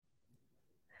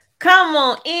Come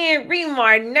on in,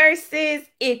 Remar nurses.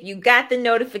 If you got the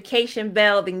notification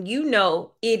bell, then you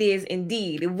know it is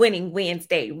indeed Winning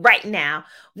Wednesday. Right now,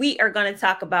 we are going to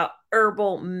talk about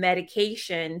herbal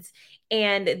medications.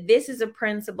 And this is a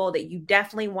principle that you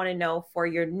definitely want to know for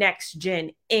your next gen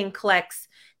NCLEX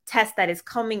test that is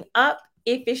coming up.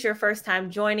 If it's your first time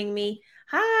joining me,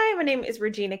 hi, my name is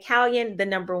Regina Callion, the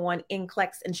 #1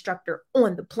 NCLEX instructor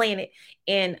on the planet.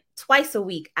 And twice a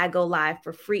week, I go live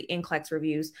for free NCLEX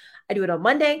reviews. I do it on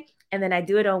Monday, and then I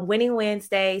do it on Winning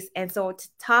Wednesdays. And so the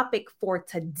topic for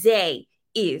today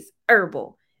is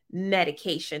herbal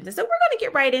medications. And so we're going to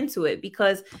get right into it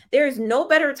because there is no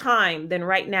better time than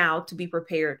right now to be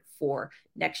prepared for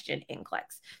next gen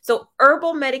NCLEX. So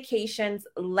herbal medications,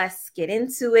 let's get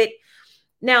into it.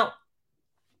 Now,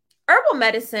 herbal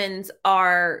medicines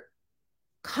are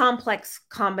complex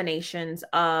combinations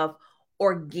of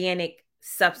organic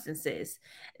substances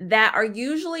that are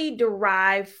usually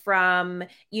derived from,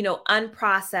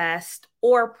 unprocessed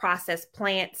or processed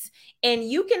plants. And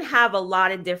you can have a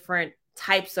lot of different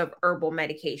types of herbal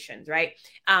medications, right?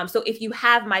 So if you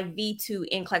have my V2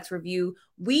 NCLEX review,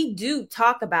 we do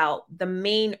talk about the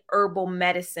main herbal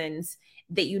medicines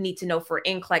that you need to know for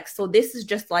NCLEX. So this is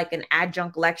just like an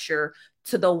adjunct lecture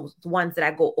to those ones that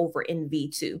I go over in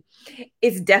V2.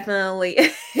 It's definitely,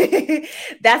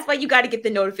 that's why you got to get the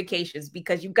notifications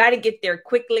because you got to get there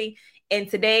quickly. And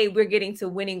today we're getting to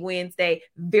Winning Wednesday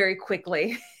very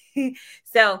quickly.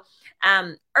 So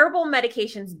herbal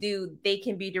medications they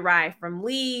can be derived from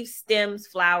leaves, stems,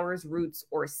 flowers, roots,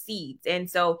 or seeds. And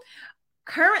so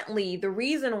currently, the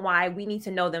reason why we need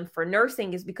to know them for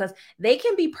nursing is because they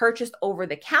can be purchased over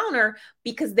the counter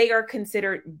because they are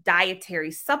considered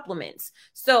dietary supplements.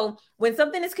 So when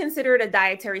something is considered a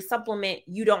dietary supplement,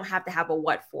 you don't have to have a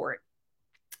what for it.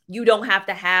 You don't have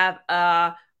to have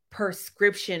a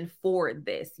prescription for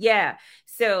this. Yeah.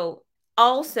 So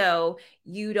also,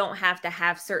 you don't have to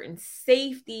have certain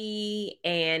safety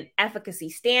and efficacy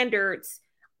standards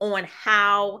on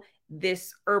how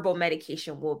this herbal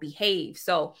medication will behave.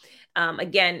 So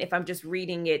again, if I'm just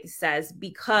reading it, it says,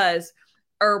 because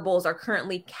herbals are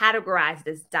currently categorized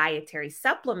as dietary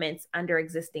supplements under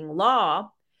existing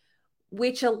law,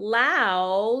 which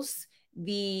allows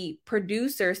the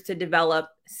producers to develop,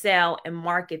 sell, and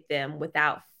market them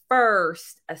without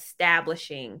first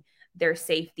establishing their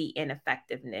safety and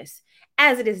effectiveness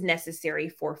as it is necessary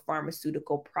for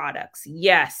pharmaceutical products.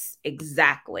 Yes,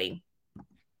 exactly.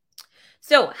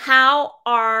 So how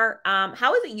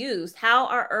is it used? How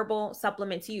are herbal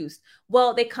supplements used?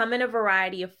 Well, they come in a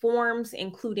variety of forms,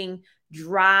 including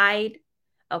dried,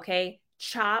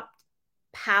 chopped,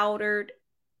 powdered,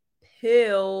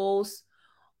 pills,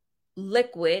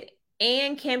 liquid,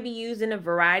 and can be used in a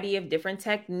variety of different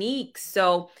techniques.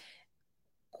 So, of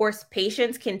course,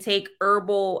 patients can take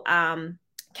herbal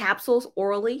capsules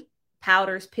orally,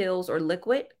 powders, pills, or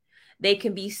liquid. They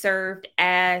can be served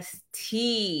as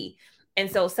tea. And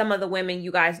so some of the women,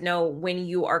 you guys know, when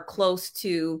you are close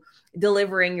to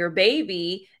delivering your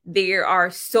baby, there are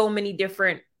so many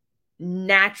different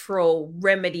natural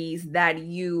remedies that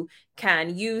you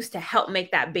can use to help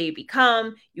make that baby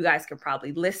come. You guys can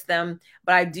probably list them,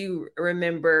 but I do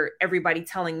remember everybody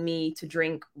telling me to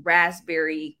drink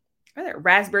raspberry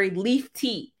leaf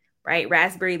tea, right?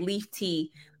 Raspberry leaf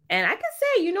tea. And I can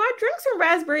say, I drink some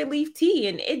raspberry leaf tea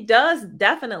and it does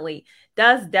definitely,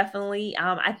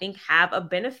 I think, have a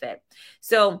benefit.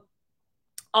 So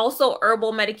also,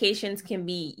 herbal medications can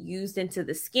be used into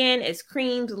the skin as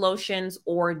creams, lotions,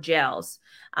 or gels,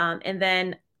 and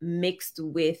then mixed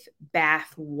with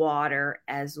bath water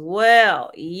as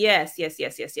well. Yes.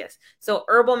 So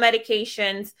herbal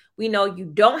medications, we know you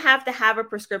don't have to have a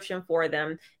prescription for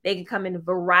them. They can come in a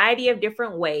variety of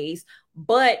different ways.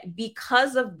 But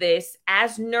because of this,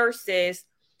 as nurses,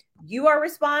 you are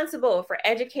responsible for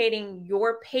educating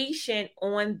your patient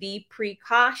on the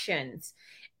precautions.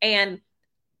 And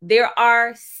there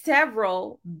are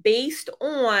several based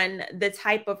on the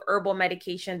type of herbal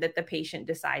medication that the patient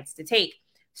decides to take.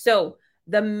 So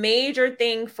the major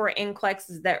thing for NCLEX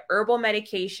is that herbal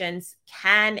medications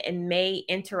can and may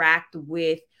interact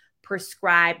with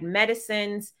prescribed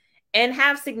medicines and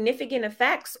have significant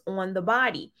effects on the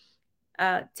body.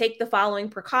 Take the following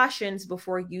precautions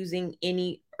before using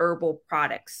any herbal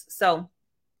products. So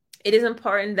it is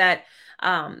important that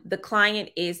the client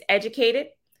is educated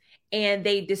and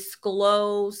they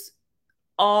disclose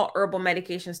all herbal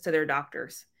medications to their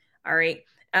doctors. All right.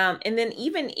 And then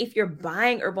even if you're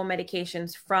buying herbal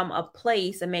medications from a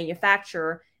place, a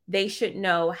manufacturer, they should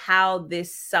know how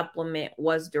this supplement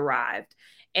was derived.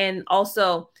 And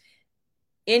also,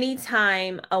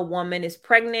 anytime a woman is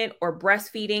pregnant or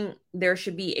breastfeeding, there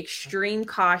should be extreme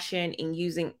caution in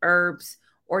using herbs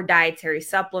or dietary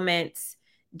supplements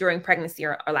during pregnancy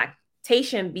or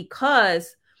lactation,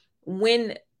 because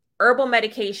when herbal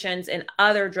medications and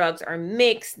other drugs are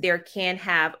mixed, there can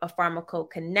have a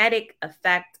pharmacokinetic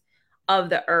effect of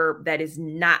the herb that is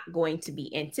not going to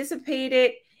be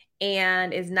anticipated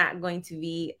and is not going to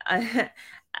be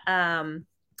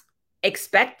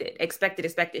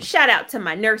expected. Shout out to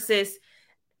my nurses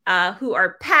who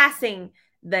are passing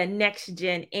the next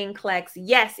gen NCLEX.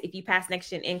 Yes, if you pass next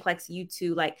gen NCLEX, you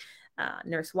too, like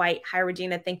Nurse White. Hi,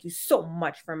 Regina. Thank you so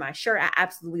much for my shirt. I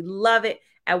absolutely love it.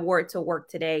 I wore it to work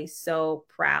today so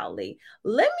proudly.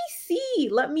 Let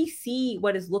me see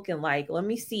what it's looking like. Let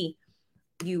me see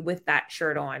you with that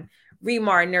shirt on.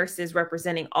 Remar nurses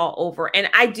representing all over. And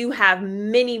I do have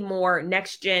many more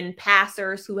next gen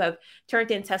passers who have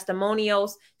turned in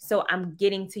testimonials. So I'm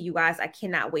getting to you guys. I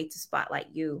cannot wait to spotlight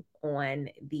you on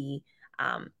the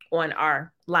on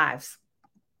our lives.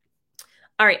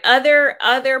 All right,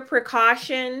 other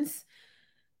precautions.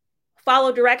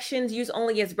 Follow directions, use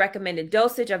only as recommended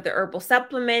dosage of the herbal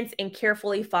supplements, and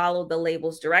carefully follow the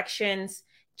label's directions.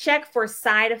 Check for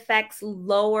side effects,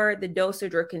 lower the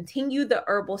dosage or continue the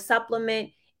herbal supplement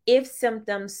if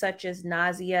symptoms such as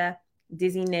nausea,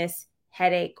 dizziness,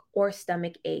 headache, or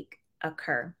stomach ache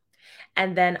occur.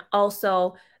 And then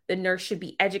also the nurse should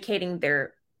be educating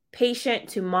their patient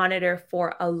to monitor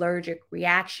for allergic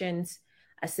reactions.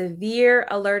 A severe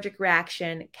allergic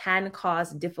reaction can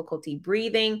cause difficulty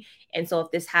breathing. And so if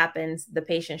this happens, the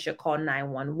patient should call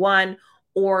 911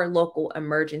 or local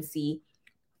emergency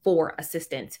for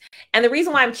assistance. And the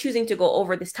reason why I'm choosing to go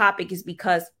over this topic is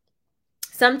because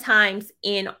sometimes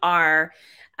in our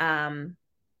in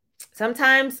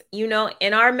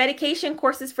our medication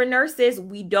courses for nurses,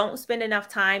 we don't spend enough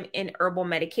time in herbal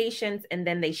medications, and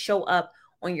then they show up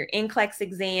on your NCLEX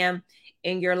exam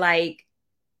and you're like,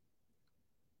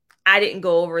 I didn't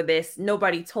go over this.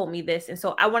 Nobody told me this. And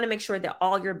so I want to make sure that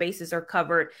all your bases are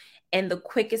covered in the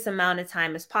quickest amount of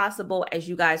time as possible as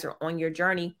you guys are on your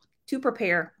journey to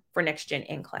prepare for next gen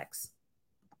NCLEX.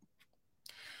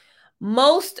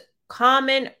 Most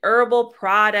common herbal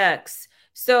products.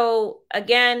 So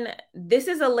again, this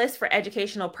is a list for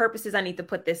educational purposes. I need to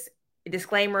put this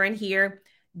disclaimer in here.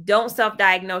 Don't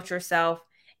self-diagnose yourself.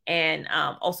 And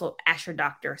also ask your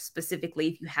doctor specifically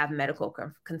if you have medical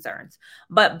concerns.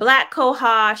 But black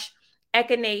cohosh,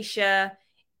 echinacea,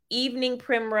 evening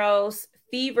primrose,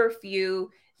 feverfew,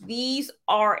 these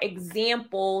are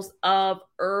examples of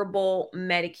herbal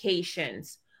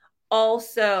medications.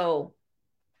 Also,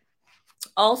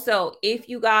 if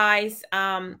you guys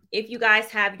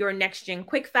have your next gen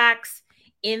quick facts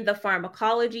in the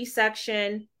pharmacology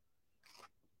section,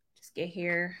 just get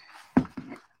here.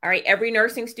 All right, every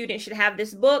nursing student should have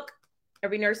this book.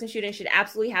 Every nursing student should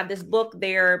absolutely have this book.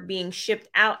 They're being shipped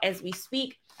out as we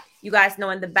speak. You guys know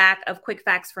in the back of Quick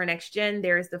Facts for Next Gen,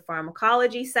 there's the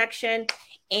pharmacology section.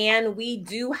 And we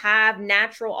do have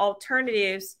natural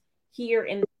alternatives here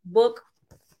in the book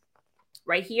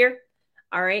right here.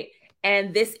 All right.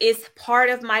 And this is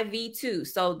part of my V2.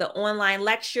 So the online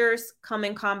lectures come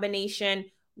in combination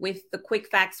with the Quick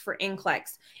Facts for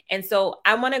NCLEX. And so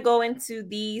I want to go into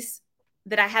these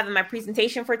that I have in my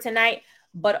presentation for tonight,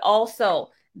 but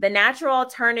also the natural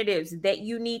alternatives that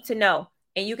you need to know.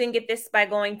 And you can get this by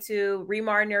going to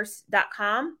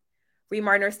remarnurse.com.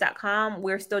 remarnurse.com.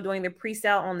 We're still doing the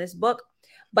pre-sale on this book,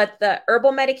 but the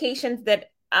herbal medications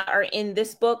that are in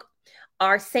this book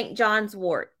are St. John's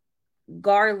wort,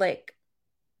 garlic,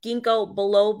 ginkgo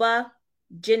biloba,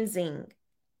 ginseng,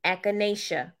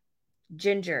 echinacea,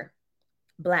 ginger,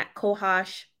 black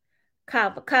cohosh,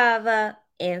 kava kava,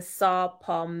 and saw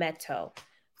palmetto.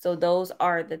 So those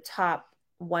are the top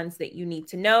ones that you need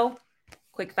to know.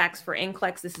 Quick facts for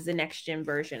NCLEX. This is the next gen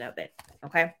version of it.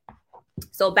 Okay.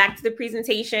 So back to the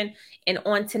presentation. And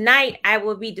on tonight, I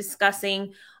will be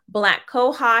discussing black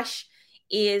cohosh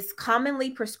is commonly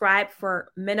prescribed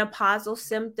for menopausal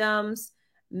symptoms,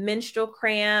 menstrual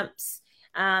cramps.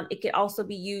 It could also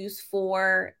be used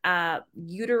for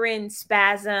uterine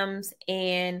spasms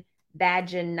and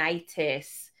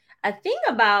vaginitis. A thing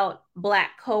about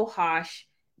black cohosh,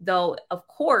 though, of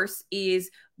course, is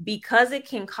because it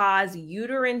can cause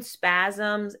uterine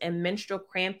spasms and menstrual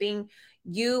cramping,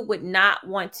 you would not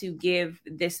want to give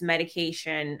this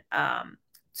medication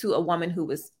to a woman who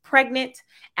was pregnant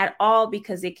at all,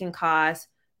 because it can cause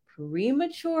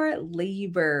premature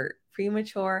labor.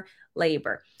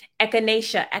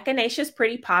 Echinacea is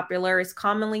pretty popular. It's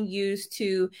commonly used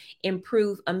to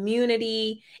improve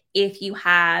immunity if you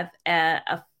have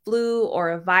a flu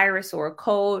or a virus or a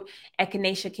cold,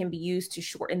 echinacea can be used to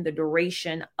shorten the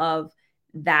duration of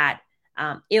that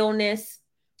illness.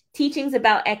 Teachings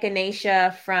about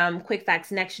echinacea from Quick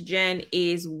Facts Next Gen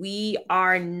is we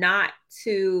are not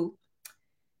to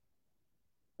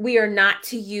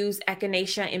use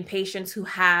echinacea in patients who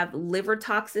have liver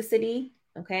toxicity,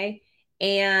 okay?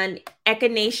 And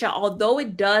echinacea, although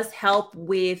it does help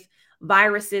with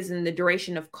viruses and the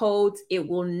duration of colds, it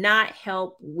will not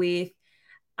help with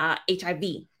HIV.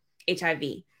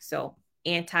 So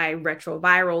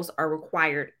antiretrovirals are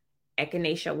required.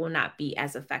 Echinacea will not be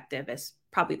as effective as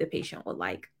probably the patient would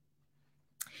like.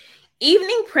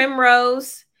 Evening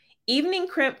primrose may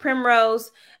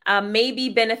be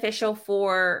beneficial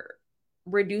for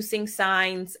reducing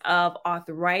signs of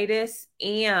arthritis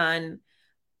and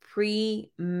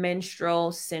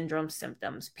premenstrual syndrome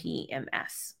symptoms,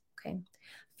 PMS. Okay.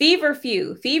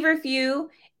 Feverfew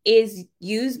is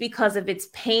used because of its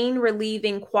pain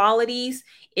relieving qualities.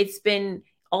 It's been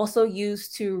also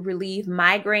used to relieve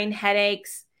migraine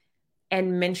headaches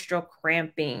and menstrual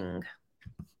cramping.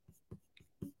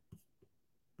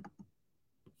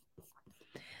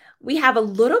 We have a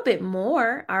little bit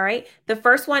more, all right? The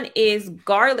first one is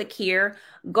garlic here.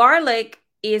 Garlic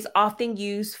is often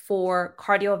used for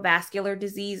cardiovascular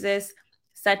diseases,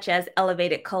 such as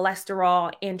elevated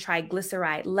cholesterol and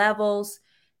triglyceride levels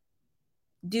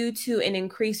due to an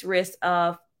increased risk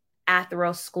of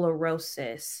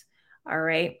atherosclerosis, all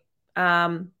right?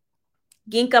 Ginkgo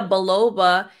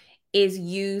biloba is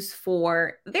used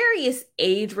for various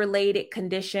age-related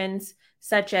conditions,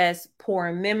 such as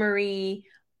poor memory.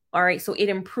 All right, so it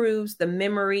improves the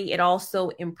memory. It also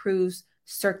improves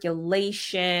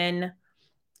circulation.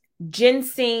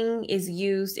 Ginseng is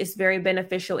used. It's very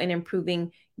beneficial in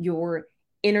improving your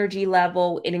energy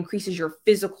level. It increases your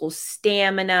physical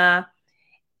stamina.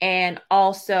 And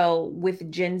also with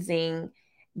ginseng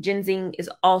is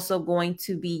also going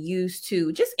to be used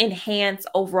to just enhance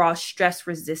overall stress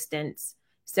resistance.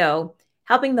 So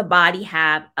helping the body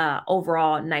have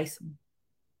overall nice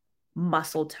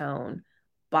muscle tone,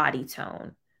 body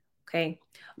tone. Okay.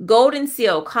 Golden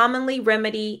seal,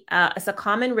 it's a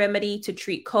common remedy to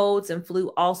treat colds and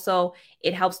flu. Also,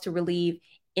 it helps to relieve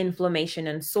inflammation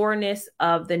and soreness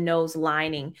of the nose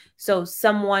lining. So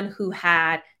someone who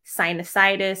had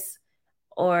sinusitis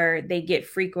or they get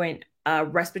frequent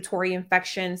respiratory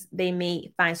infections, they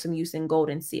may find some use in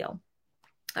golden seal.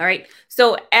 All right.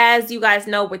 So as you guys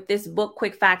know, with this book,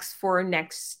 Quick Facts for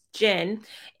Next Gen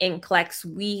NCLEX,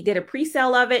 we did a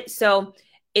pre-sale of it. So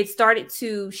it started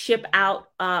to ship out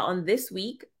on this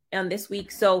week.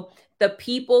 So the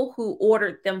people who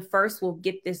ordered them first will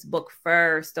get this book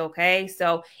first. Okay.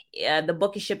 So the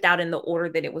book is shipped out in the order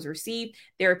that it was received.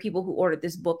 There are people who ordered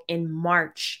this book in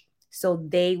March. So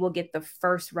they will get the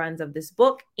first runs of this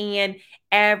book. And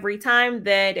every time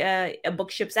that a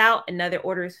book ships out, another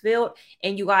order is filled,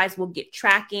 and you guys will get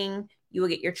tracking. You will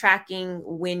get your tracking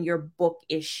when your book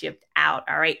is shipped out.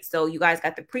 All right. So you guys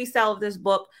got the pre-sale of this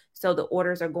book. So the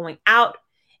orders are going out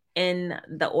in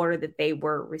the order that they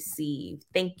were received.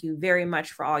 Thank you very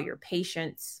much for all your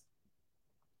patience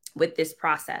with this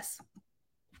process.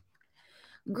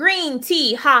 Green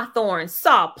tea, hawthorn,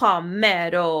 saw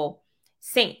palmetto,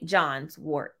 St. John's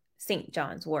wort.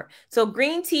 So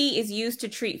green tea is used to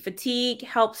treat fatigue,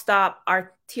 help stop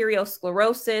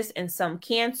arteriosclerosis and some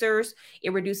cancers.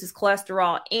 It reduces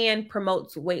cholesterol and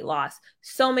promotes weight loss.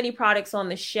 So many products on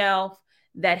the shelf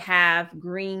that have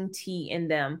green tea in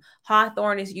them.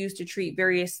 Hawthorn is used to treat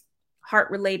various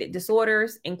heart-related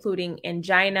disorders, including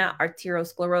angina,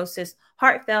 arteriosclerosis,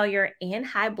 heart failure, and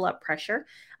high blood pressure.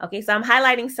 Okay, so I'm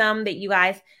highlighting some that you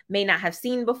guys may not have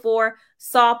seen before.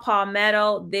 Saw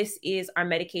palmetto, this is our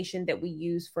medication that we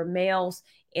use for males,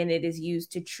 and it is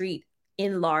used to treat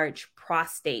enlarged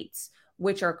prostates,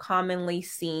 which are commonly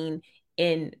seen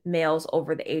in males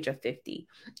over the age of 50.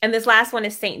 And this last one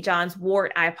is St. John's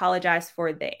wort. I apologize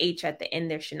for the H at the end.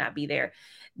 There should not be there.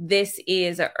 This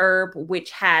is a herb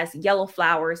which has yellow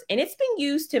flowers, and it's been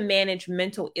used to manage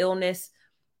mental illness,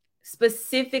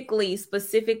 specifically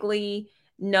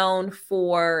known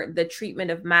for the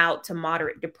treatment of mild to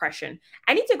moderate depression.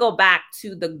 I need to go back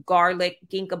to the garlic,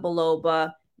 ginkgo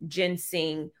biloba,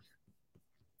 ginseng.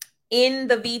 In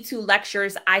the V2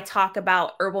 lectures, I talk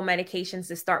about herbal medications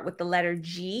that start with the letter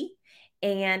G.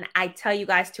 And I tell you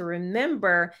guys to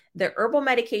remember the herbal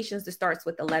medications that starts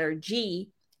with the letter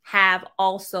G have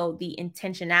also the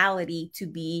intentionality to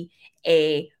be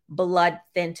a blood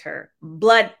thinner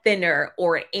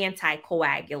or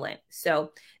anticoagulant.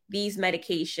 So these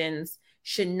medications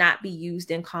should not be used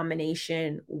in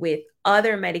combination with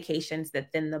other medications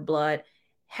that thin the blood,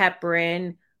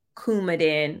 heparin,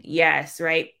 Coumadin. Yes,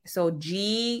 right? So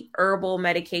G herbal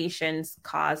medications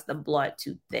cause the blood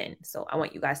to thin. So I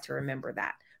want you guys to remember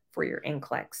that for your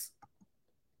NCLEX.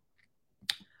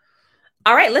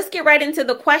 All right, let's get right into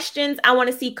the questions. I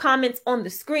want to see comments on the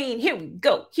screen. Here we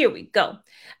go. Here we go.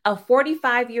 A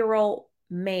 45-year-old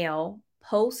male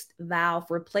post-valve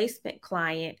replacement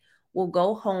client will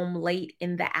go home late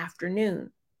in the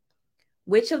afternoon.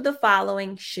 Which of the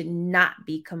following should not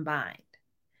be combined?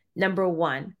 Number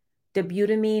 1,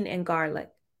 dobutamine and garlic.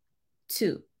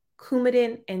 2,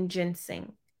 Coumadin and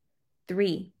ginseng.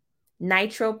 3,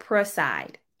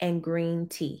 nitroprusside and green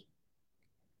tea.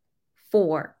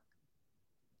 4,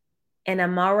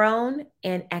 enamarone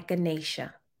and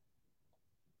echinacea.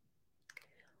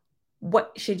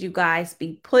 What should you guys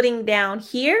be putting down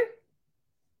here?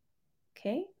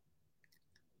 Okay.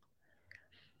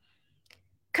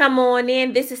 Come on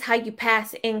in. This is how you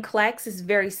pass NCLEX. It's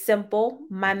very simple.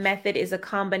 My method is a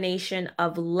combination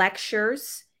of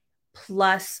lectures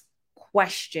plus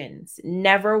questions,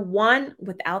 never one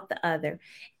without the other.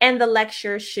 And the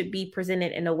lectures should be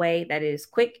presented in a way that is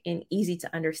quick and easy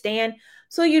to understand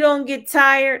so you don't get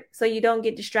tired, so you don't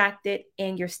get distracted,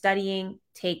 and your studying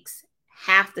takes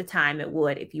half the time it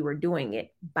would if you were doing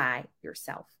it by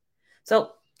yourself.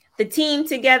 So the team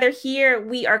together here,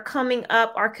 we are coming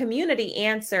up. Our community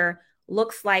answer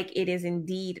looks like it is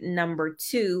indeed number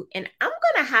 2. And I'm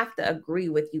going to have to agree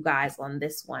with you guys on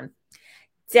this one.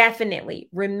 Definitely.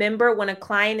 Remember, when a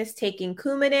client is taking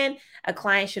Coumadin, a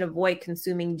client should avoid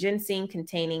consuming ginseng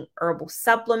containing herbal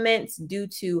supplements due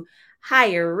to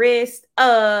higher risk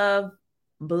of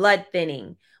blood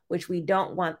thinning, which we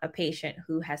don't want a patient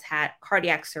who has had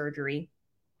cardiac surgery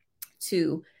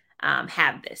to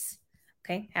have this.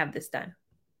 Okay, have this done.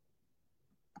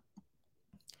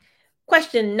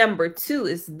 Question number 2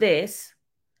 is this.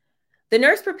 The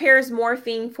nurse prepares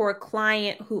morphine for a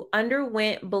client who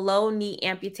underwent below-knee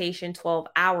amputation 12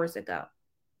 hours ago.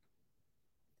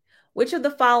 Which of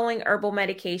the following herbal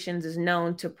medications is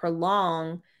known to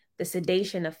prolong the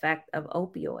sedation effect of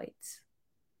opioids?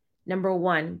 Number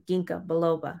 1, ginkgo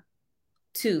biloba.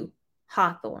 2,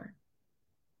 hawthorn.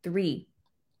 3,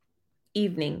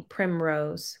 evening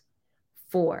primrose.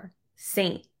 4,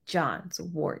 St. John's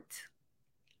wort.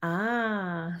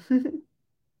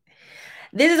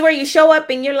 This is where you show up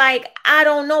and you're like, I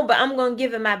don't know, but I'm going to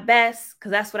give it my best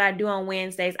because that's what I do on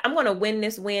Wednesdays. I'm going to win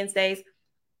this Wednesdays,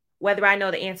 whether I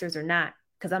know the answers or not,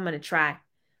 because I'm going to try.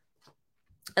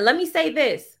 And let me say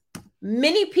this.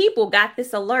 Many people got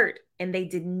this alert and they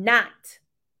did not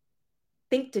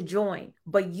think to join,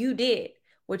 but you did,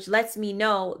 which lets me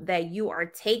know that you are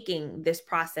taking this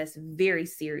process very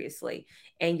seriously.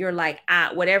 And you're like,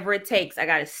 whatever it takes, I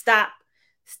got to stop,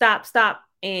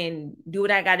 and do what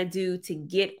I got to do to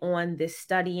get on this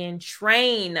studying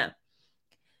train.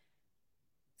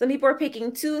 Some people are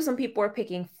picking 2, some people are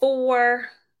picking 4.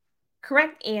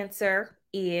 Correct answer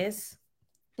is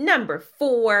number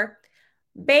 4.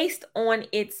 Based on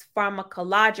its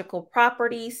pharmacological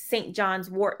properties, St.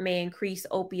 John's wort may increase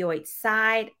opioid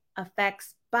side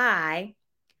effects by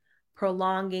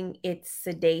prolonging its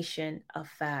sedation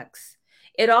effects.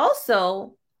 It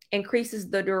also increases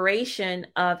the duration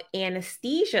of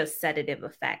anesthesia sedative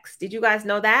effects. Did you guys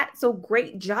know that? So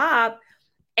great job.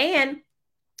 And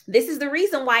this is the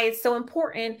reason why it's so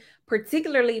important,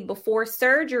 particularly before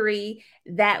surgery,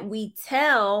 that we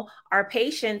tell our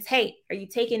patients, hey, are you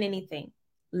taking anything?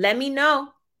 Let me know.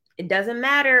 It doesn't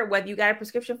matter whether you got a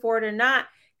prescription for it or not.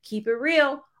 Keep it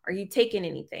real. Are you taking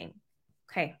anything?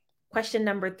 Okay. Question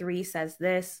number 3 says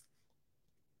this.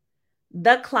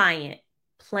 The client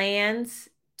plans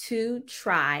to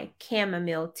try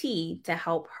chamomile tea to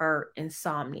help her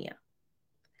insomnia.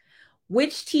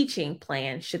 Which teaching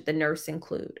plan should the nurse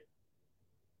include?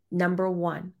 Number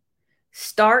 1,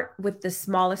 start with the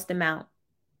smallest amount.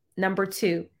 Number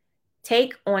 2,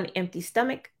 take on empty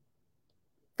stomach.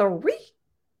 3,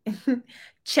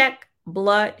 check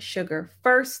blood sugar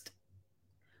first.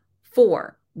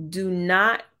 4, do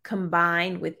not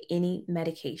combine with any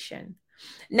medication.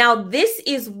 Now, this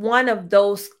is one of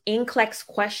those NCLEX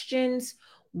questions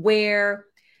where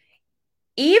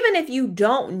even if you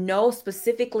don't know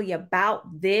specifically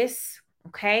about this,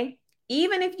 okay,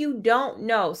 even if you don't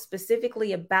know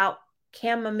specifically about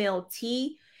chamomile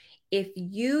tea, if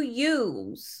you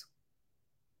use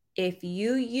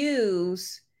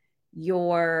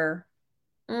your,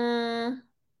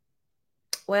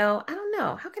 well, I don't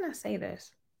know. How can I say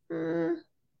this?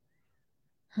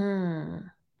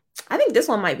 I think this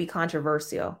one might be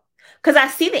controversial because I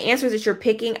see the answers that you're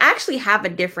picking. I actually have a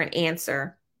different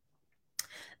answer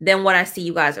than what I see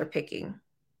you guys are picking.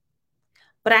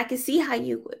 But I can see how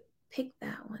you would picked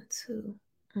that one too.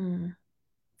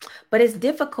 But it's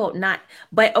difficult not,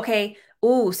 but okay.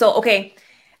 Ooh, so okay.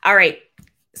 All right.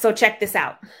 So check this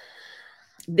out.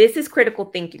 This is critical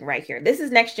thinking right here. This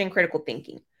is next gen critical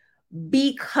thinking,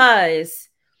 because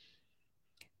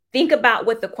think about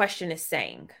what the question is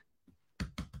saying.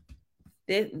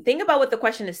 Think about what the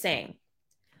question is saying.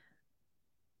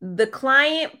 The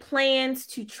client plans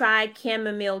to try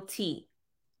chamomile tea.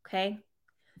 Okay.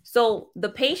 So the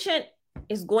patient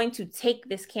is going to take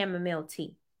this chamomile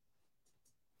tea.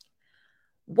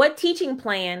 What teaching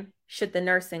plan should the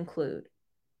nurse include?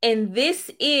 And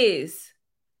this is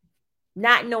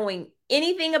not knowing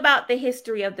anything about the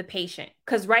history of the patient.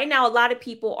 Because right now, a lot of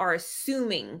people are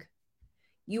assuming.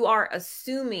 You are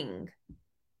assuming.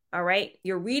 All right.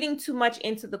 You're reading too much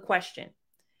into the question.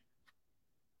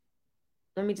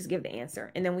 Let me just give the answer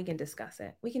and then we can discuss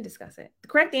it. The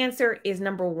correct answer is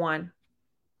number 1.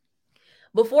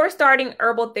 Before starting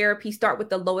herbal therapy, start with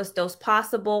the lowest dose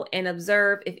possible and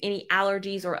observe if any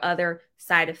allergies or other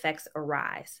side effects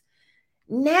arise.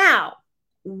 Now,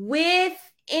 with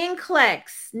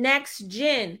NCLEX, next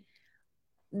gen,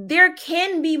 there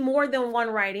can be more than one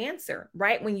right answer,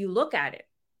 right? When you look at it.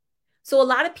 So a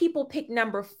lot of people pick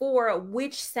number 4,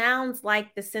 which sounds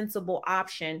like the sensible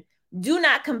option. Do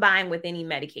not combine with any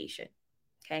medication.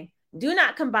 Okay. Do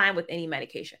not combine with any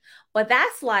medication. But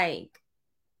that's like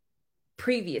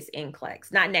previous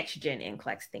NCLEX, not next gen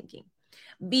NCLEX thinking,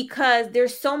 because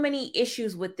there's so many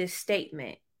issues with this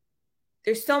statement.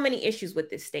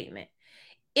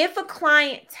 If a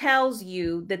client tells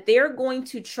you that they're going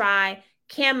to try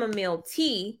chamomile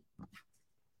tea,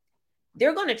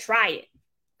 they're going to try it.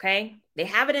 Okay. They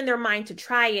have it in their mind to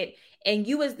try it. And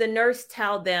you as the nurse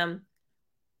tell them,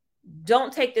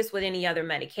 don't take this with any other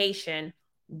medication.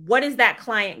 What is that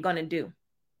client going to do?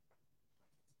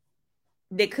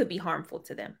 That could be harmful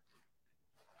to them.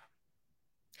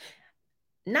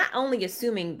 Not only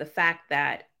assuming the fact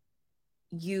that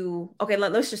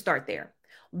let's just start there.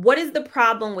 What is the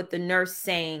problem with the nurse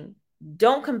saying,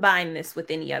 don't combine this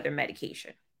with any other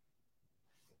medication?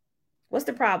 What's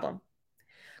the problem?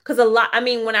 Because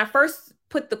when I first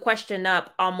put the question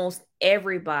up, almost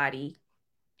everybody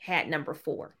had number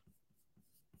 4.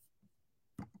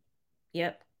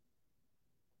 Yep.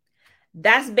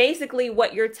 That's basically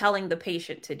what you're telling the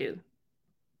patient to do.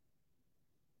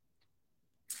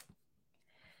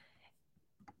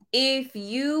 If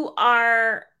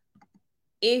the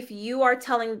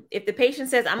patient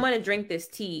says, I'm going to drink this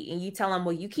tea, and you tell them,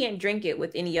 well, you can't drink it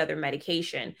with any other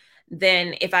medication,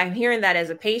 then if I'm hearing that as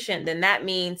a patient, then that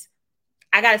means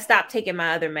I got to stop taking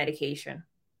my other medication.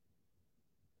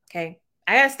 Okay.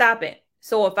 I got to stop it.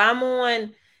 So if I'm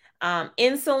on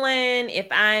insulin, if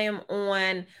I'm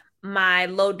on my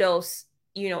low dose,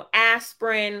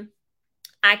 aspirin,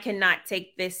 I cannot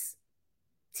take this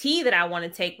tea that I want to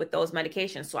take with those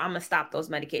medications. So I'm going to stop those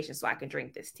medications so I can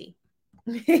drink this tea.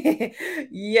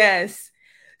 Yes.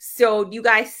 So you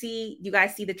guys see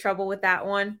the trouble with that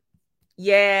one?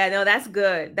 Yeah, no, that's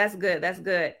good. That's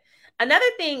good. Another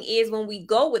thing is when we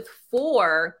go with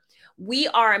 4, we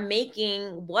are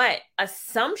making what?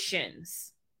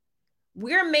 Assumptions.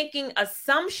 We're making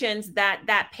assumptions that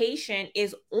that patient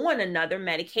is on another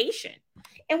medication.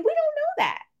 And we don't know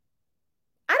that.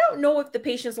 I don't know if the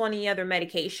patient's on any other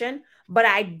medication, but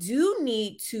I do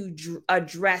need to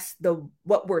address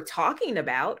what we're talking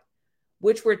about,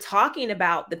 which we're talking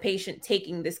about the patient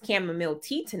taking this chamomile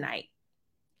tea tonight.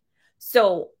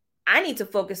 So I need to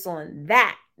focus on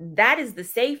that. That is the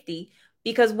safety,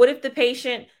 because what if the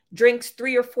patient drinks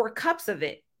 3 or 4 cups of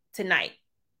it tonight?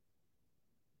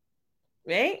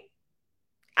 Right?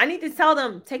 I need to tell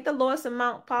them, take the lowest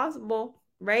amount possible,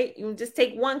 right? You just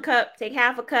take 1 cup, take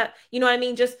half a cup. You know what I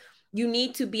mean? Just, you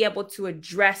need to be able to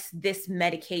address this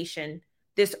medication,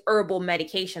 this herbal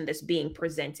medication that's being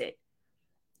presented.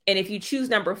 And if you choose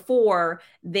number 4,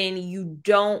 then you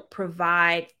don't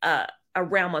provide a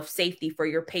realm of safety for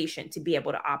your patient to be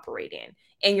able to operate in.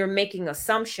 And you're making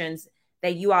assumptions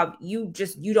that you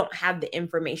don't have the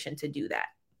information to do that.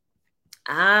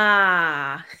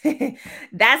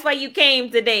 That's why you came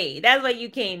today. Because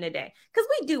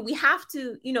we have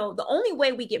to, the only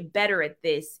way we get better at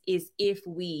this is if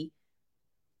we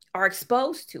are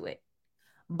exposed to it.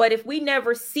 But if we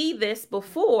never see this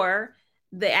before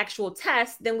the actual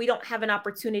test, then we don't have an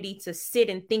opportunity to sit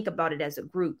and think about it as a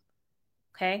group.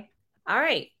 Okay. All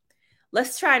right.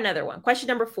 Let's try another one. Question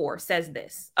number 4 says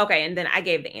this. Okay. And then I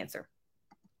gave the answer.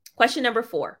 Question number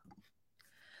 4.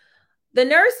 The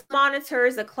nurse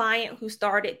monitors a client who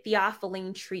started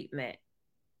theophylline treatment.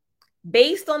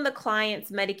 Based on the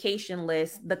client's medication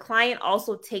list, the client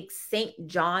also takes St.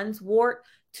 John's wort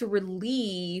to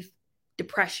relieve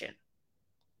depression.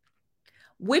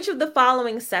 Which of the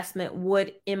following assessment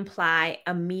would imply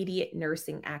immediate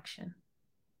nursing action?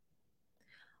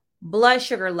 Blood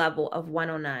sugar level of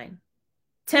 109,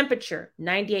 temperature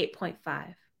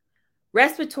 98.5,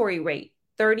 respiratory rate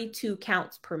 32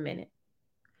 counts per minute,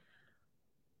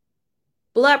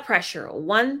 blood pressure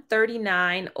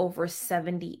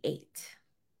 139/78.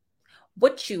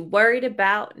 What you worried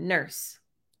about, nurse?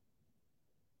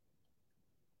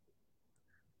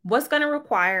 What's going to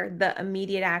require the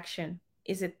immediate action?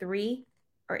 Is it 3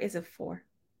 or is it 4?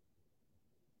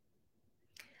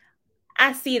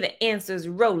 I see the answers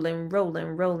rolling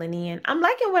in. I'm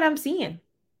liking what I'm seeing.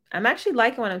 I'm actually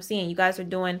liking what I'm seeing. You guys are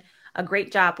doing a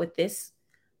great job with this.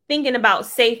 Thinking about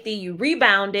safety, you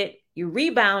rebound it,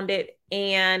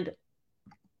 and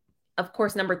of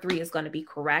course, number 3 is going to be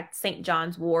correct. St.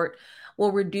 John's wort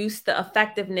will reduce the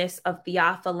effectiveness of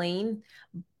theophylline.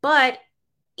 But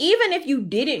even if you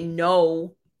didn't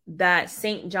know that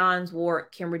St. John's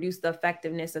wort can reduce the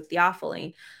effectiveness of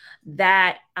theophylline,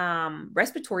 that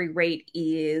respiratory rate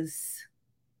is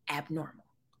abnormal.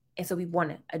 And so we want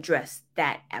to address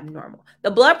that abnormal.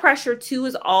 The blood pressure too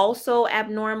is also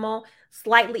abnormal,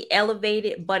 slightly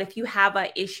elevated. But if you have an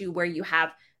issue where you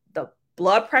have the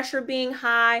blood pressure being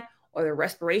high or the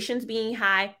respirations being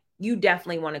high, you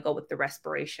definitely want to go with the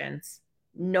respirations.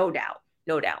 No doubt.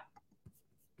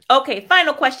 Okay,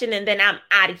 final question, and then I'm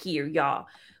out of here, y'all.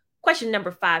 Question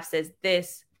number 5 says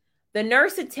this. The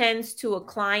nurse attends to a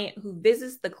client who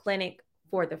visits the clinic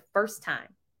for the first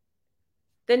time.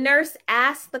 The nurse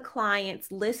asks the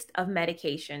client's list of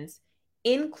medications,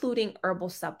 including herbal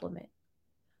supplement.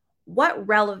 What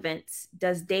relevance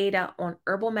does data on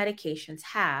herbal medications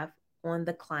have on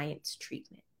the client's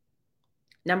treatment?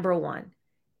 Number 1,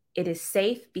 it is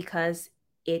safe because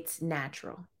it's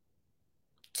natural.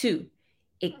 2,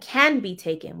 it can be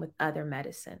taken with other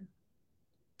medicine.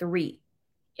 3,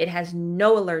 it has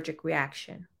no allergic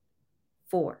reaction.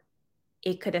 4,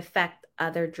 it could affect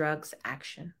other drugs'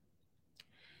 action.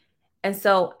 And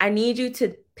so I need you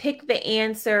to pick the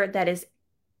answer that is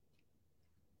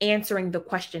answering the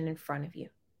question in front of you.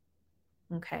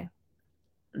 Okay,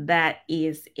 that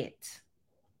is it.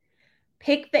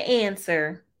 Pick the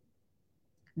answer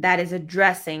that is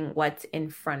addressing what's in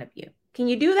front of you. Can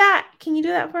you do that? Can you do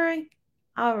that for me?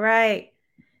 All right.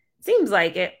 Seems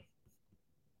like it.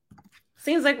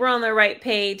 Seems like we're on the right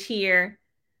page here.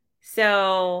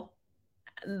 So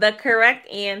the correct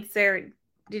answer,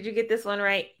 did you get this one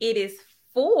right? It is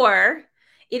 4.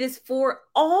 It is 4.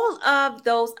 All of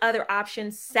those other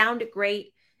options sounded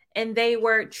great, and they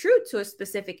were true to a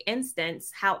specific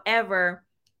instance. However,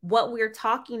 what we're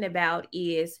talking about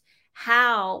is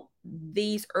how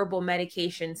these herbal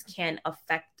medications can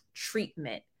affect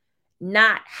treatment,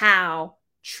 not how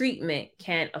treatment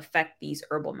can affect these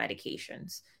herbal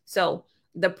medications. So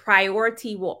the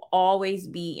priority will always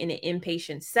be in an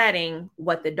inpatient setting,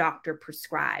 what the doctor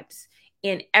prescribes,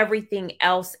 and everything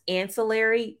else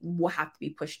ancillary will have to be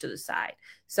pushed to the side.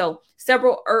 So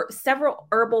several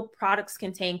herbal products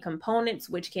contain components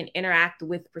which can interact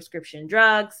with prescription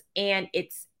drugs and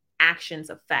its actions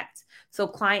effect. So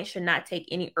clients should not take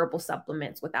any herbal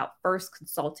supplements without first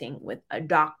consulting with a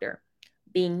doctor.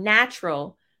 Being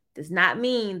natural does not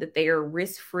mean that they are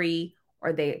risk-free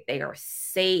or they are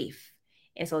safe.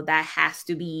 And so that has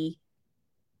to be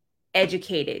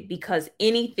educated, because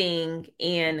anything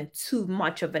in too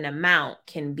much of an amount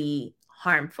can be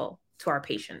harmful to our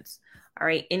patients. All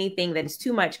right. Anything that is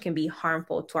too much can be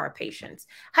harmful to our patients.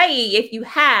 Hey, if you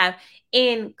have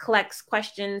NCLEX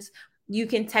questions, you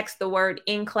can text the word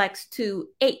NCLEX to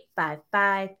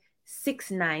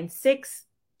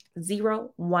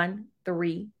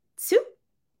 855-696-0132.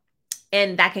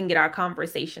 And that can get our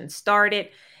conversation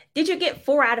started. Did you get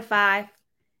 4 out of 5?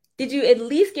 Did you at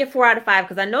least get 4 out of 5?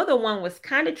 Because I know the one was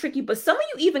kind of tricky, but some of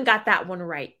you even got that one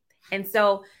right. And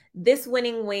so this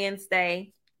Winning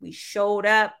Wednesday, we showed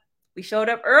up. We showed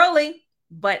up early,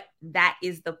 but that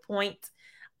is the point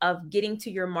of getting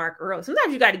to your mark early.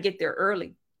 Sometimes you got to get there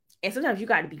early, and sometimes you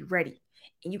got to be ready,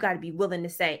 and you got to be willing to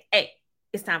say, hey,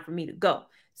 it's time for me to go.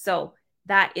 So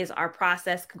that is our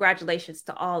process. Congratulations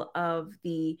to all of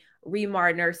the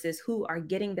REMAR nurses who are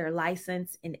getting their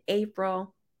license in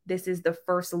April. This is the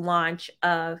first launch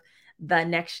of the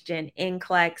Next Gen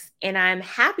NCLEX, and I'm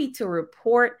happy to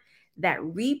report that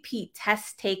repeat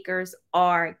test takers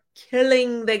are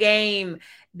killing the game.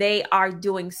 They are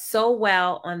doing so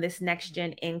well on this Next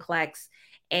Gen NCLEX.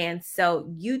 And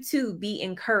so you too be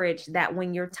encouraged that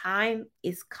when your time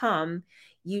is come,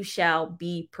 you shall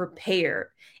be prepared.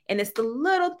 And it's the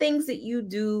little things that you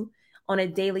do on a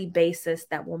daily basis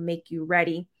that will make you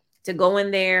ready to go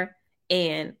in there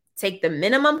and take the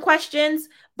minimum questions,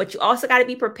 but you also got to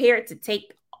be prepared to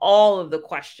take all of the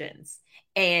questions.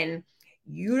 And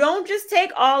you don't just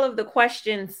take all of the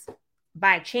questions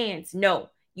by chance. No,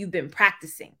 you've been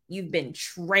practicing, you've been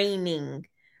training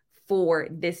for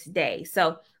this day.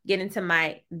 So get into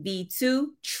my V2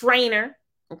 trainer,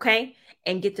 okay,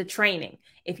 and get to training.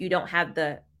 If you don't have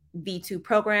the V2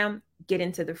 program, get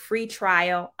into the free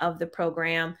trial of the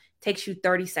program. Takes you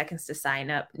 30 seconds to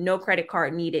sign up. No credit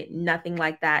card needed, nothing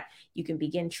like that. You can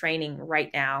begin training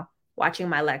right now, watching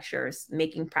my lectures,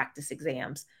 making practice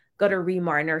exams. Go to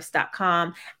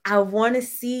remarnurse.com. I want to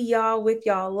see y'all with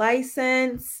y'all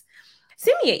license.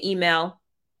 Send me an email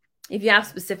if you have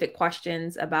specific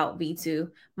questions about V2.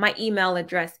 My email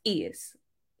address is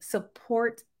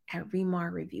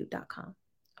support@remarreview.com.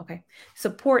 Okay.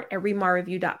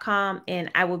 Support@remarreview.com.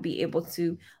 And I will be able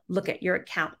to look at your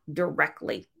account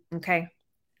directly. Okay.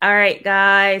 All right,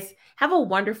 guys. Have a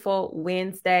wonderful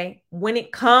Wednesday. When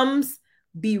it comes,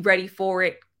 be ready for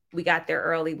it. We got there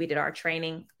early. We did our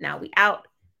training. Now we out.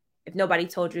 If nobody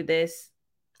told you this,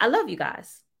 I love you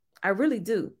guys. I really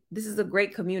do. This is a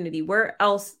great community. Where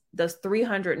else does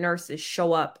 300 nurses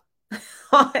show up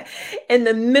in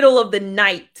the middle of the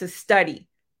night to study?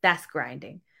 That's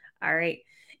grinding. All right.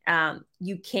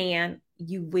 You can,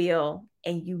 you will,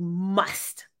 and you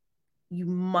must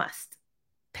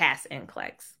pass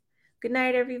NCLEX. Good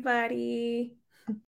night, everybody.